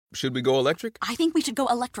Should we go electric? I think we should go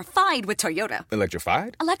electrified with Toyota.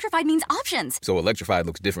 Electrified? Electrified means options. So electrified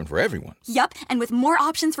looks different for everyone. Yup, and with more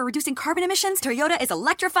options for reducing carbon emissions, Toyota is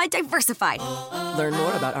electrified diversified. Learn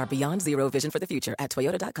more about our Beyond Zero vision for the future at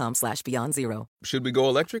toyota.com/Beyond Zero. Should we go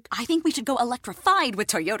electric? I think we should go electrified with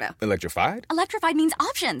Toyota. Electrified? Electrified means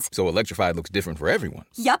options. So electrified looks different for everyone.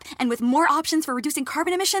 Yup, and with more options for reducing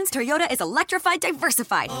carbon emissions, Toyota is electrified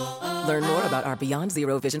diversified. Learn more about our Beyond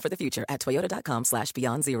Zero vision for the future at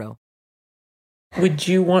toyota.com/Beyond Zero. Would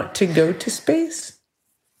you want to go to space?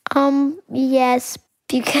 Yes,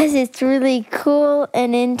 because it's really cool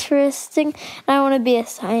and interesting. I want to be a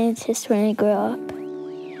scientist when I grow up.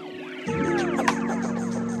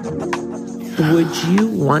 Would you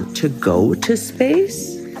want to go to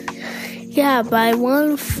space? Yeah, but I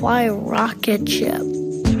want to fly a rocket ship.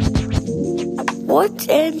 What's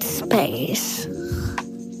in space?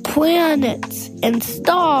 Planets and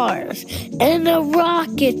stars and a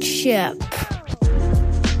rocket ship.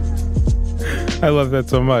 I love that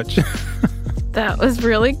so much. That was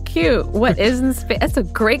really cute. What is in space? That's a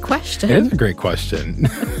great question. It is a great question.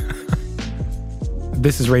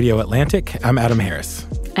 This is Radio Atlantic. I'm Adam Harris.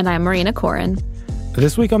 And I'm Marina Koren.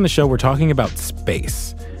 This week on the show, we're talking about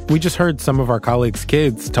space. We just heard some of our colleagues'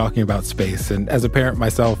 kids talking about space. And as a parent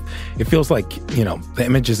myself, it feels like, the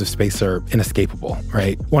images of space are inescapable,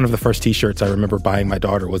 right? One of the first T-shirts I remember buying my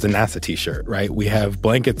daughter was a NASA T-shirt, right? We have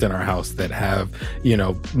blankets in our house that have,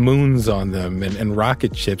 moons on them and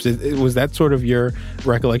rocket ships. Was that sort of your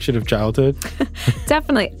recollection of childhood?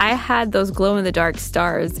 Definitely. I had those glow-in-the-dark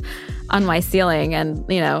stars on my ceiling and,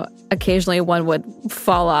 occasionally one would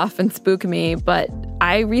fall off and spook me, but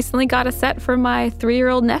I recently got a set for my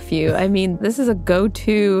 3-year-old nephew. I mean, this is a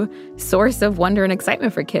go-to source of wonder and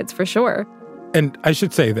excitement for kids, for sure. And I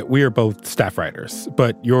should say that we are both staff writers,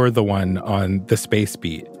 but you're the one on the space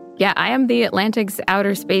beat. Yeah, I am the Atlantic's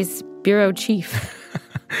Outer Space Bureau Chief.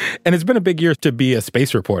 And it's been a big year to be a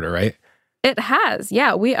space reporter, right? It has.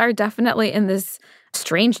 Yeah, we are definitely in this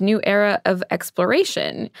strange new era of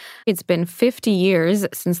exploration. It's been 50 years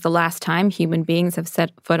since the last time human beings have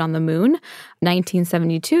set foot on the moon.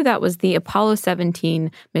 1972, that was the Apollo 17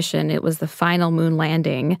 mission. It was the final moon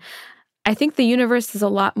landing. I think the universe is a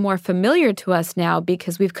lot more familiar to us now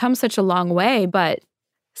because we've come such a long way, but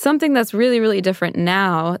something that's really, really different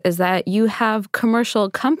now is that you have commercial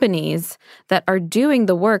companies that are doing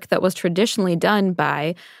the work that was traditionally done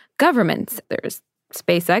by governments. There's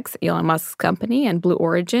SpaceX, Elon Musk's company, and Blue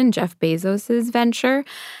Origin, Jeff Bezos's venture.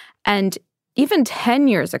 And even 10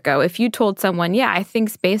 years ago, if you told someone, I think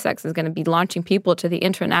SpaceX is going to be launching people to the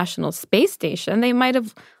International Space Station, they might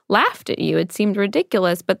have laughed at you. It seemed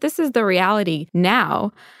ridiculous, but this is the reality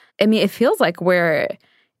now. I mean, it feels like we're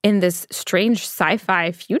in this strange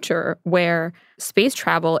sci-fi future where space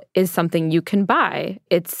travel is something you can buy.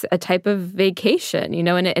 It's a type of vacation,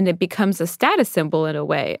 and it becomes a status symbol in a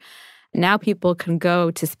way. Now people can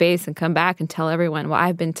go to space and come back and tell everyone, well,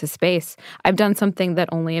 I've been to space. I've done something that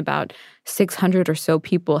only about 600 or so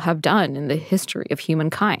people have done in the history of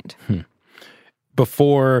humankind.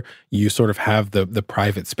 Before you sort of have the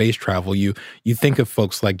private space travel, you think of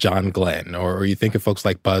folks like John Glenn or you think of folks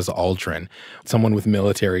like Buzz Aldrin, someone with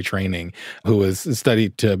military training who has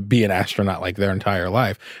studied to be an astronaut like their entire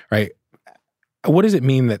life, right? What does it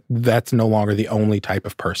mean that that's no longer the only type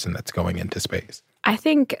of person that's going into space? I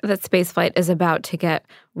think that spaceflight is about to get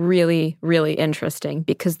really, really interesting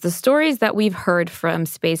because the stories that we've heard from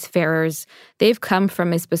spacefarers, they've come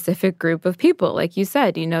from a specific group of people. Like you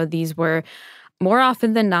said, these were more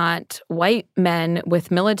often than not white men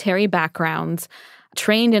with military backgrounds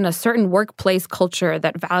trained in a certain workplace culture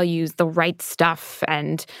that values the right stuff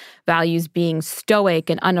and values being stoic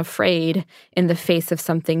and unafraid in the face of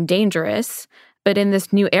something dangerous. But in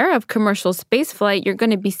this new era of commercial spaceflight, you're going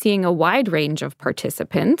to be seeing a wide range of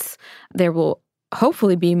participants. There will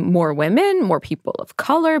hopefully be more women, more people of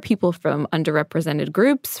color, people from underrepresented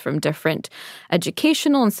groups, from different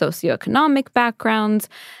educational and socioeconomic backgrounds,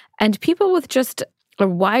 and people with just a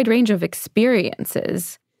wide range of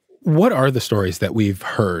experiences. What are the stories that we've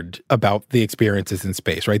heard about the experiences in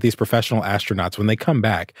space, right? These professional astronauts, when they come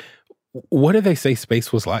back, what do they say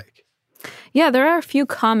space was like? Yeah, there are a few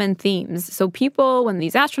common themes. So people, when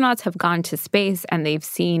these astronauts have gone to space and they've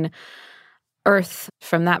seen Earth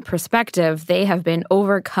from that perspective, they have been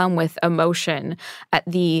overcome with emotion at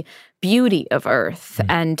the beauty of Earth.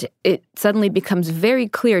 And it suddenly becomes very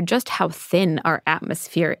clear just how thin our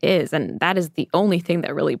atmosphere is. And that is the only thing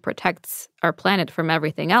that really protects our planet from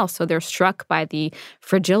everything else. So they're struck by the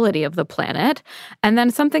fragility of the planet. And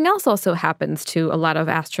then something else also happens to a lot of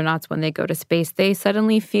astronauts when they go to space. They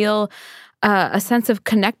suddenly feel a sense of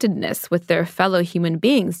connectedness with their fellow human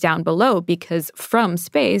beings down below, because from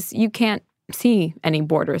space, you can't see any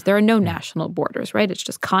borders. There are no national borders, right? It's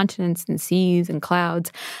just continents and seas and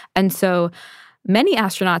clouds. And so many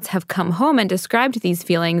astronauts have come home and described these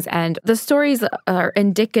feelings, and the stories are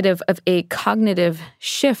indicative of a cognitive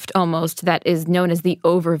shift almost that is known as the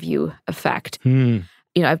overview effect.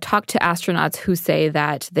 I've talked to astronauts who say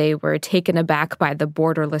that they were taken aback by the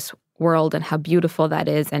borderless world and how beautiful that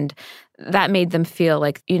is, and that made them feel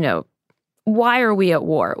like, why are we at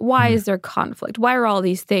war? Why is there conflict? Why are all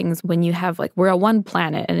these things when you have, we're a one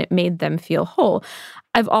planet, and it made them feel whole?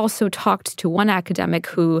 I've also talked to one academic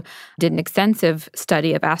who did an extensive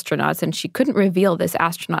study of astronauts, and she couldn't reveal this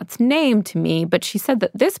astronaut's name to me, but she said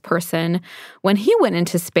that this person, when he went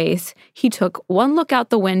into space, he took one look out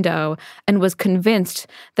the window and was convinced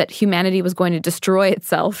that humanity was going to destroy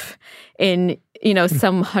itself in,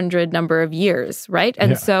 some hundred number of years, right?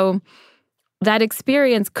 And so that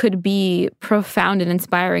experience could be profound and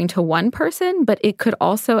inspiring to one person, but it could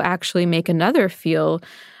also actually make another feel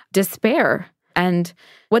despair. And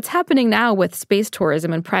what's happening now with space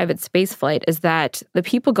tourism and private spaceflight is that the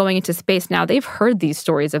people going into space now, they've heard these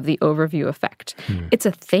stories of the overview effect. It's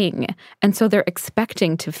a thing. And so they're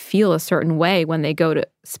expecting to feel a certain way when they go to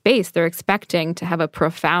space. They're expecting to have a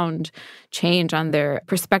profound change on their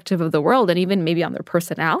perspective of the world and even maybe on their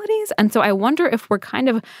personalities. And so I wonder if we're kind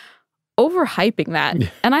of overhyping that.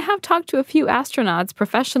 And I have talked to a few astronauts,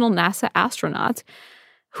 professional NASA astronauts,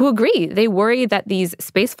 who agree. They worry that these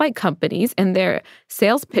spaceflight companies and their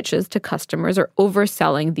sales pitches to customers are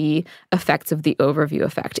overselling the effects of the overview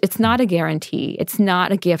effect. It's not a guarantee. It's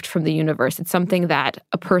not a gift from the universe. It's something that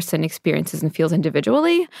a person experiences and feels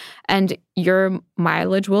individually, and your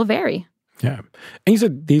mileage will vary. Yeah. And you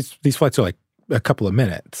said these flights are like a couple of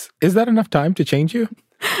minutes. Is that enough time to change you?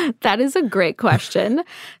 That is a great question.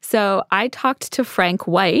 So I talked to Frank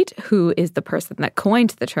White, who is the person that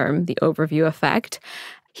coined the term, the overview effect.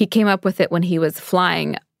 He came up with it when he was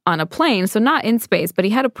flying on a plane, so not in space, but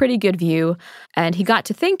he had a pretty good view. And he got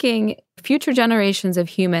to thinking future generations of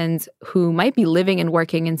humans who might be living and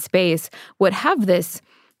working in space would have this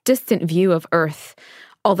distant view of Earth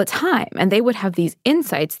all the time. And they would have these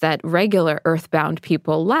insights that regular Earthbound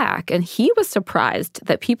people lack. And he was surprised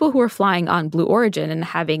that people who were flying on Blue Origin and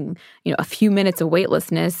having, a few minutes of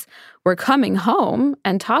weightlessness were coming home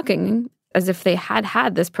and talking as if they had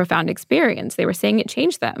had this profound experience. They were saying it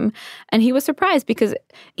changed them. And he was surprised because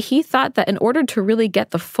he thought that in order to really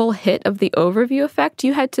get the full hit of the overview effect,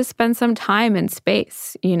 you had to spend some time in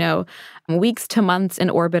space, weeks to months in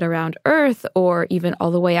orbit around Earth, or even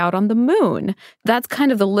all the way out on the moon. That's kind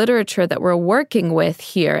of the literature that we're working with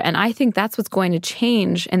here. And I think that's what's going to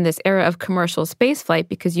change in this era of commercial spaceflight,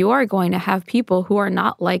 because you are going to have people who are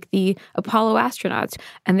not like the Apollo astronauts,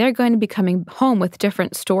 and they're going to be coming home with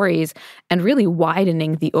different stories and really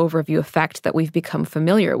widening the overview effect that we've become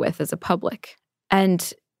familiar with as a public.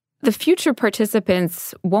 And the future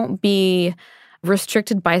participants won't be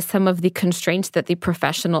restricted by some of the constraints that the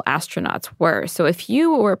professional astronauts were. So if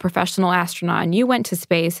you were a professional astronaut and you went to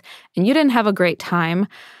space and you didn't have a great time,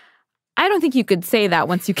 I don't think you could say that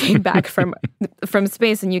once you came back from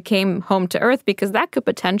space and you came home to Earth, because that could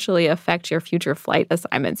potentially affect your future flight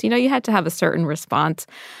assignments. You had to have a certain response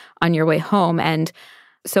on your way home. And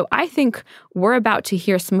so I think we're about to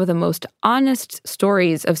hear some of the most honest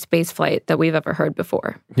stories of spaceflight that we've ever heard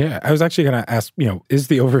before. Yeah, I was actually going to ask, is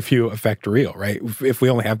the overview effect real, right? If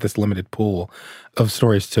we only have this limited pool of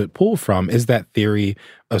stories to pull from, is that theory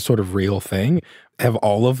a sort of real thing? Have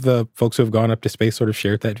all of the folks who have gone up to space sort of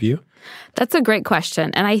shared that view? That's a great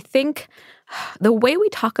question. And I think the way we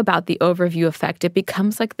talk about the overview effect, it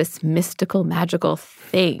becomes like this mystical, magical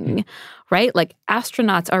thing, right? Like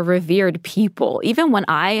astronauts are revered people. Even when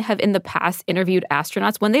I have in the past interviewed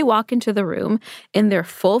astronauts, when they walk into the room in their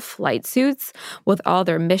full flight suits with all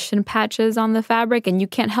their mission patches on the fabric, and you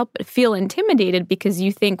can't help but feel intimidated because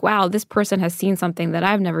you think, wow, this person has seen something that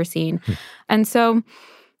I've never seen. And so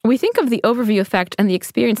we think of the overview effect and the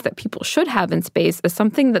experience that people should have in space as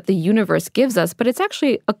something that the universe gives us, but it's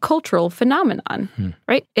actually a cultural phenomenon,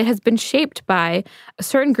 right? It has been shaped by a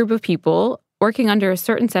certain group of people working under a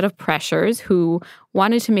certain set of pressures who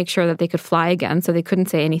wanted to make sure that they could fly again, so they couldn't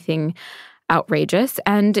say anything outrageous.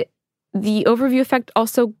 And the overview effect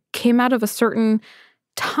also came out of a certain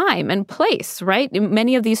time and place, right?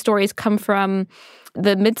 Many of these stories come from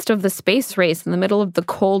the midst of the space race in the middle of the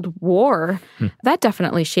Cold War. That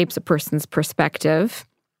definitely shapes a person's perspective.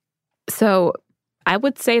 So I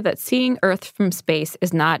would say that seeing Earth from space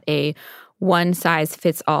is not a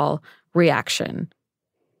one-size-fits-all reaction.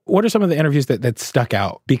 What are some of the interviews that stuck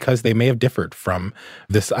out because they may have differed from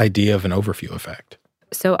this idea of an overview effect?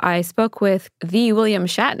 So I spoke with the William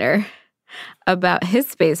Shatner about his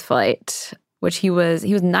space flight, which he was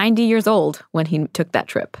 90 years old when he took that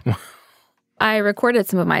trip. I recorded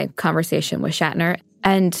some of my conversation with Shatner,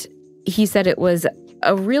 and he said it was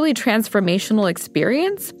a really transformational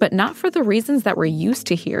experience, but not for the reasons that we're used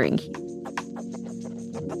to hearing.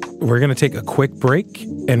 We're going to take a quick break,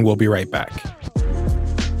 and we'll be right back.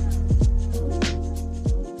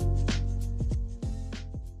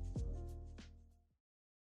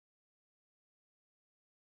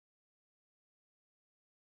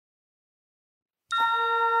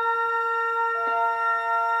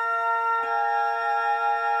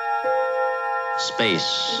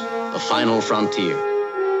 Space, the final frontier.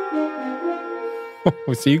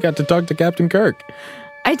 So you got to talk to Captain Kirk.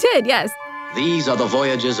 I did, yes. These are the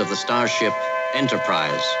voyages of the starship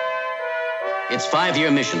Enterprise. Its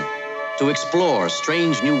 5-year mission, to explore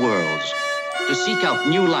strange new worlds, to seek out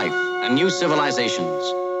new life and new civilizations,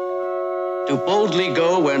 to boldly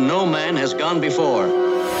go where no man has gone before.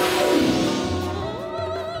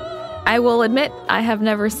 I will admit, I have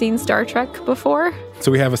never seen Star Trek before.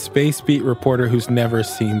 So we have a Space Beat reporter who's never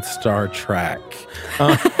seen Star Trek.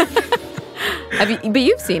 But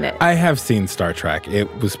you've seen it. I have seen Star Trek.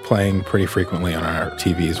 It was playing pretty frequently on our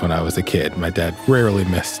TVs when I was a kid. My dad rarely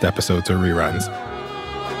missed episodes or reruns.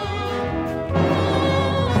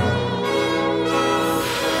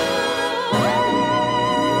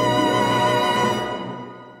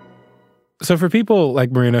 So for people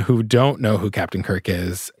like Marina who don't know who Captain Kirk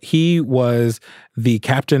is, he was the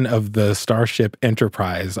captain of the Starship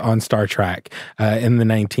Enterprise on Star Trek in the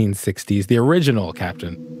 1960s, the original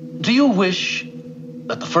captain. Do you wish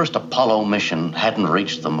that the first Apollo mission hadn't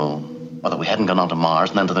reached the moon, or that we hadn't gone on to Mars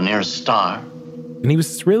and then to the nearest star? And he was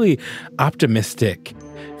this really optimistic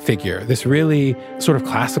figure, this really sort of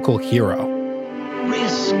classical hero.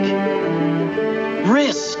 Risk.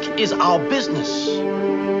 Risk is our business.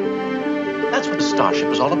 That's what the Starship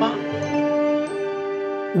is all about.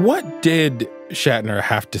 What did Shatner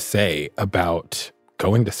have to say about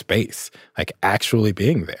going to space, like actually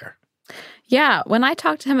being there? Yeah, when I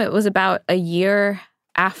talked to him, it was about a year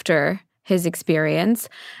after his experience,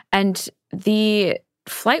 and the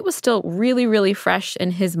flight was still really, really fresh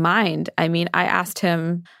in his mind. I mean, I asked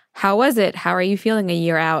him, how was it? How are you feeling a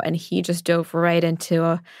year out? And he just dove right into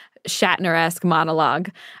a Shatner-esque monologue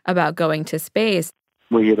about going to space.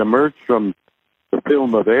 We had emerged from the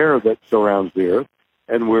film of air that surrounds the Earth,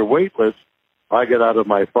 and we're weightless. I got out of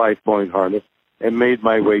my 5-point harness and made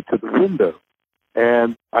my way to the window.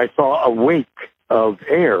 And I saw a wake of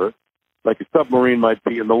air, like a submarine might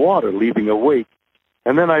be in the water, leaving a wake.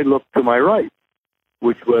 And then I looked to my right,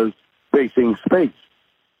 which was facing space.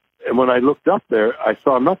 And when I looked up there, I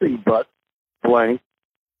saw nothing but blank,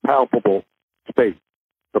 palpable space.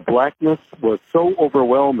 The blackness was so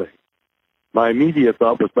overwhelming. My immediate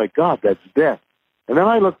thought was, my God, that's death. And then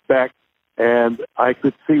I looked back, and I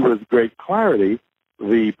could see with great clarity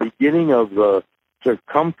the beginning of the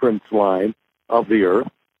circumference line of the Earth,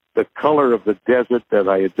 the color of the desert that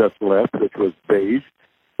I had just left, which was beige,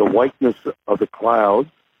 the whiteness of the clouds,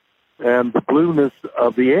 and the blueness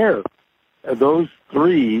of the air. And those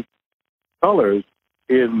three colors,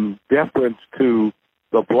 in deference to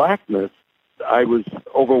the blackness, I was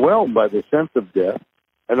overwhelmed by the sense of death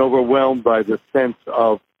and overwhelmed by the sense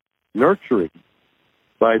of nurturing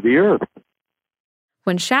by the Earth.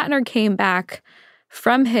 When Shatner came back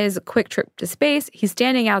from his quick trip to space, he's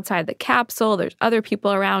standing outside the capsule. There's other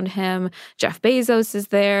people around him. Jeff Bezos is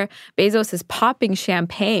there. Bezos is popping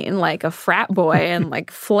champagne like a frat boy and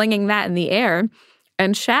like flinging that in the air.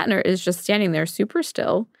 And Shatner is just standing there super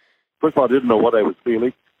still. First of all, I didn't know what I was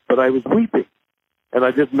feeling, but I was weeping. And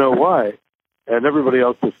I didn't know why. And everybody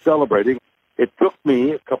else was celebrating. It took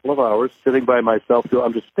me a couple of hours sitting by myself to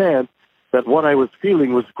understand that what I was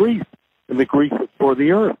feeling was grief, and the grief was for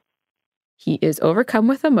the Earth. He is overcome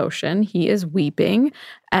with emotion. He is weeping.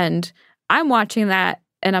 And I'm watching that,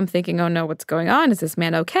 and I'm thinking, oh no, what's going on? Is this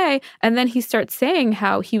man okay? And then he starts saying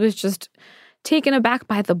how he was just taken aback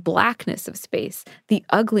by the blackness of space, the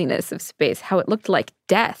ugliness of space, how it looked like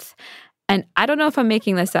death. And I don't know if I'm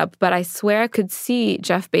making this up, but I swear I could see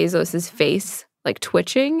Jeff Bezos's face like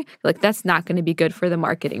twitching. Like, that's not going to be good for the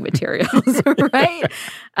marketing materials, right?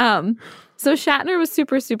 So Shatner was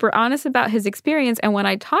super, super honest about his experience. And when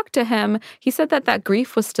I talked to him, he said that that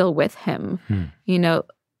grief was still with him. You know,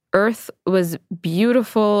 Earth was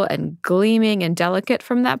beautiful and gleaming and delicate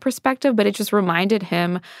from that perspective, but it just reminded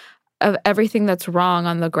him of everything that's wrong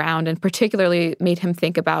on the ground, and particularly made him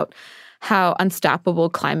think about how unstoppable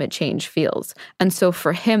climate change feels. And so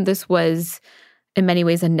for him, this was in many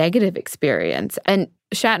ways a negative experience. And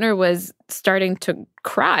Shatner was starting to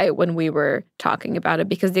cry when we were talking about it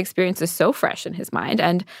because the experience is so fresh in his mind.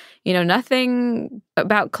 And, nothing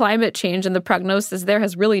about climate change and the prognosis there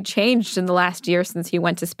has really changed in the last year since he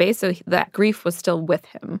went to space. So that grief was still with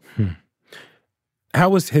him. How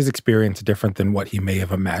was his experience different than what he may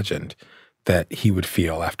have imagined that he would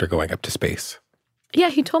feel after going up to space? Yeah,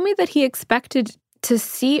 he told me that he expected to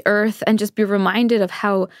see Earth and just be reminded of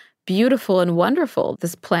how beautiful and wonderful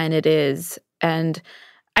this planet is. And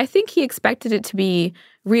I think he expected it to be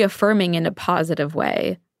reaffirming in a positive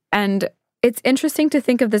way. And it's interesting to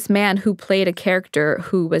think of this man who played a character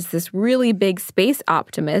who was this really big space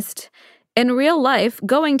optimist in real life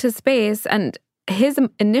going to space, and his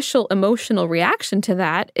initial emotional reaction to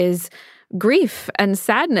that is grief and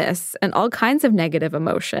sadness and all kinds of negative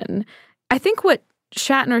emotion. I think what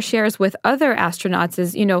Shatner shares with other astronauts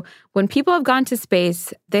is, when people have gone to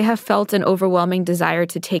space, they have felt an overwhelming desire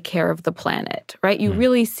to take care of the planet, right? You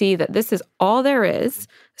really see that this is all there is.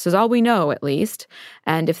 This is all we know, at least.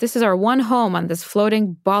 And if this is our one home on this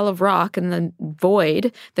floating ball of rock in the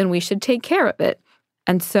void, then we should take care of it.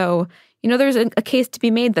 And so, there's a case to be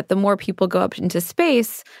made that the more people go up into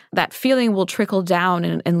space, that feeling will trickle down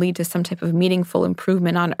and lead to some type of meaningful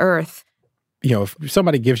improvement on Earth. If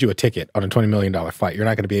somebody gives you a ticket on a $20 million flight, you're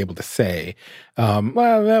not going to be able to say,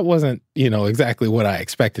 well, that wasn't, exactly what I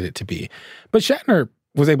expected it to be. But Shatner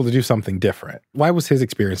was able to do something different. Why was his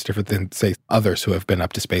experience different than, say, others who have been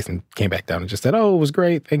up to space and came back down and just said, oh, it was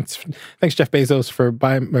great. Thanks, Jeff Bezos, for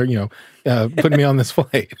buying, putting me on this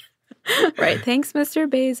flight. Right. Thanks, Mr.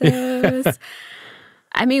 Bezos.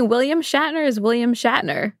 I mean, William Shatner is William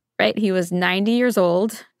Shatner. Right? He was 90 years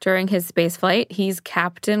old during his spaceflight. He's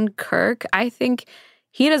Captain Kirk. I think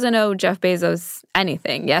he doesn't owe Jeff Bezos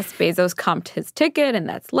anything. Yes, Bezos comped his ticket, and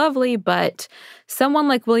that's lovely, but someone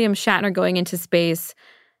like William Shatner going into space,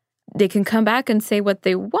 they can come back and say what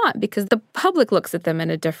they want because the public looks at them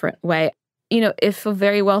in a different way. If a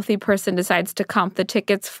very wealthy person decides to comp the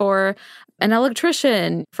tickets for an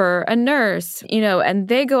electrician, for a nurse, and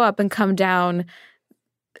they go up and come down,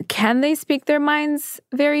 can they speak their minds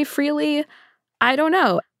very freely? I don't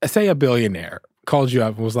know. Say a billionaire called you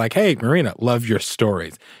up and was like, hey, Marina, love your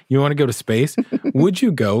stories. You want to go to space? Would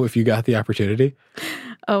you go if you got the opportunity?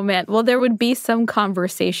 Oh, man. Well, there would be some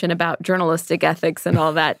conversation about journalistic ethics and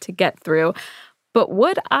all that to get through. But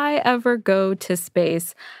would I ever go to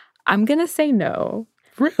space? I'm going to say no.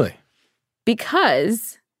 Really?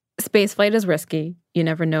 Because spaceflight is risky. You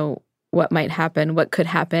never know what might happen, what could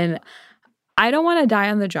happen. I don't want to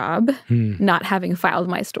die on the job not having filed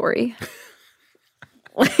my story.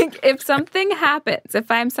 If something happens,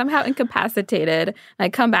 if I'm somehow incapacitated and I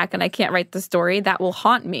come back and I can't write the story, that will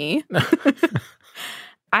haunt me.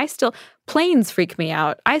 Planes freak me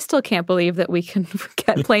out. I still can't believe that we can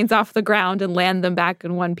get planes off the ground and land them back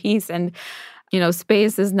in one piece. And,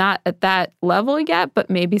 space is not at that level yet, but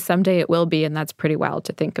maybe someday it will be. And that's pretty wild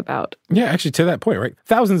to think about. Yeah, actually, to that point, right?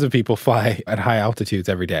 Thousands of people fly at high altitudes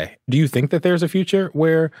every day. Do you think that there's a future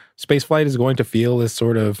where spaceflight is going to feel as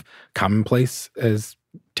sort of commonplace as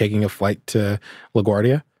taking a flight to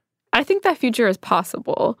LaGuardia? I think that future is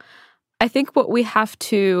possible. I think what we have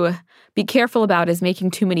to be careful about is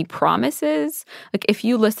making too many promises. Like if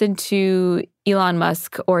you listen to Elon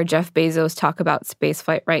Musk or Jeff Bezos talk about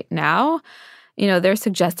spaceflight right now, they're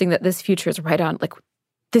suggesting that this future is right on, like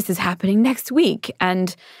this is happening next week.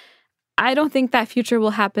 And I don't think that future will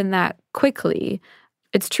happen that quickly.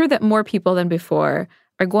 It's true that more people than before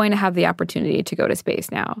are going to have the opportunity to go to space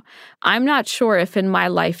now. I'm not sure if in my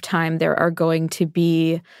lifetime there are going to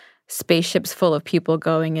be spaceships full of people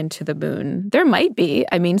going into the moon. There might be.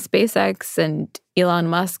 I mean, SpaceX and Elon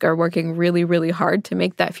Musk are working really, really hard to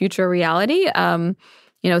make that future a reality.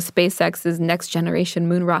 SpaceX's next generation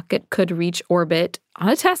moon rocket could reach orbit on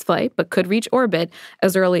a test flight, but could reach orbit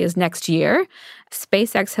as early as next year.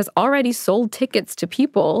 SpaceX has already sold tickets to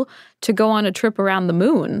people to go on a trip around the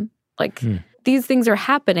moon. These things are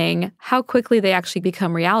happening. How quickly they actually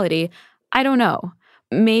become reality, I don't know.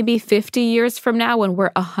 Maybe 50 years from now, when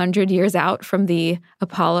we're 100 years out from the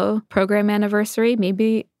Apollo program anniversary,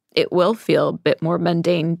 maybe it will feel a bit more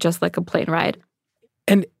mundane, just like a plane ride.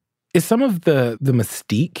 And is some of the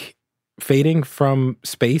mystique fading from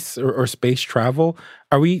space or space travel?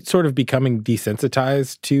 Are we sort of becoming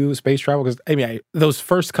desensitized to space travel? Because, those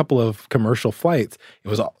first couple of commercial flights, it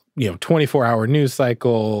was all, 24-hour news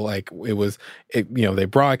cycle. They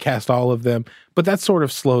broadcast all of them. But that's sort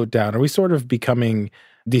of slowed down. Are we sort of becoming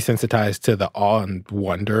desensitized to the awe and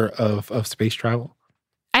wonder of space travel?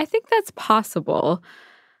 I think that's possible.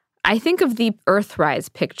 I think of the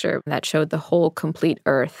Earthrise picture that showed the whole complete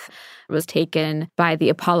Earth. It was taken by the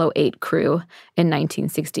Apollo 8 crew in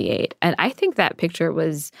 1968. And I think that picture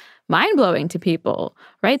was mind-blowing to people,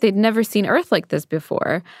 right? They'd never seen Earth like this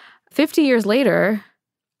before. 50 years later,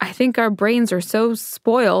 I think our brains are so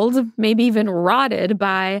spoiled, maybe even rotted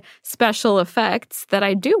by special effects, that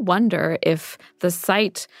I do wonder if the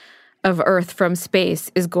sight of Earth from space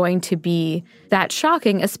is going to be that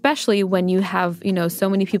shocking, especially when you have, so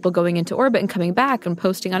many people going into orbit and coming back and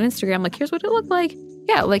posting on Instagram, like, here's what it looked like.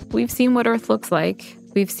 Yeah, like, we've seen what Earth looks like.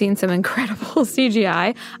 We've seen some incredible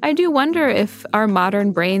CGI. I do wonder if our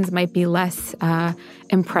modern brains might be less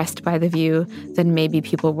impressed by the view than maybe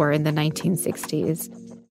people were in the 1960s.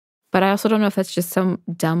 But I also don't know if that's just some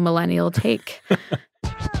dumb millennial take.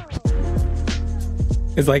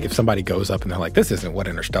 It's like if somebody goes up and they're like, this isn't what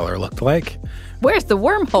Interstellar looked like. Where's the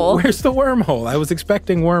wormhole? Where's the wormhole? I was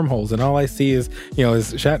expecting wormholes, and all I see is,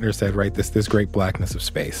 as Shatner said, right, this great blackness of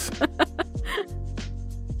space.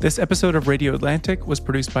 This episode of Radio Atlantic was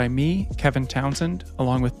produced by me, Kevin Townsend,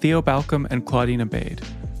 along with Theo Balcom and Claudine Abade.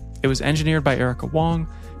 It was engineered by Erica Wong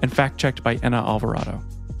and fact-checked by Enna Alvarado.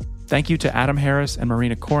 Thank you to Adam Harris and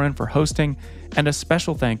Marina Corin for hosting, and a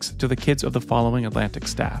special thanks to the kids of the following Atlantic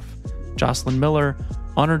staff: Jocelyn Miller,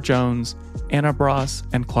 Honor Jones, Anna Bross,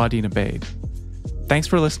 and Claudine Abade. Thanks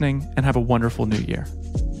for listening, and have a wonderful new year.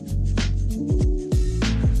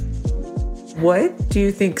 What do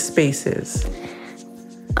you think space is?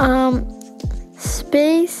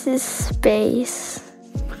 Space is space.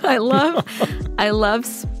 I love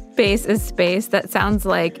space is space. That sounds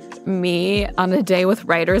like me on a day with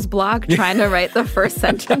writer's block trying to write the first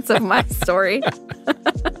sentence of my story.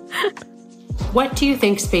 What do you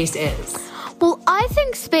think space is? Well, I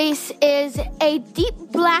think space is a deep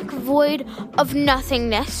black void of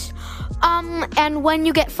nothingness. And when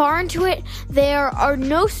you get far into it, there are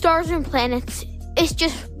no stars and planets. It's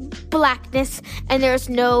just blackness, and there's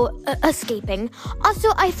no escaping. Also,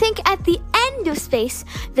 I think at the end of space,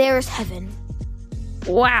 there's heaven.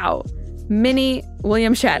 Wow. Mini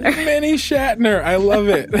William Shatner. Mini Shatner. I love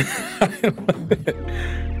it. I love it.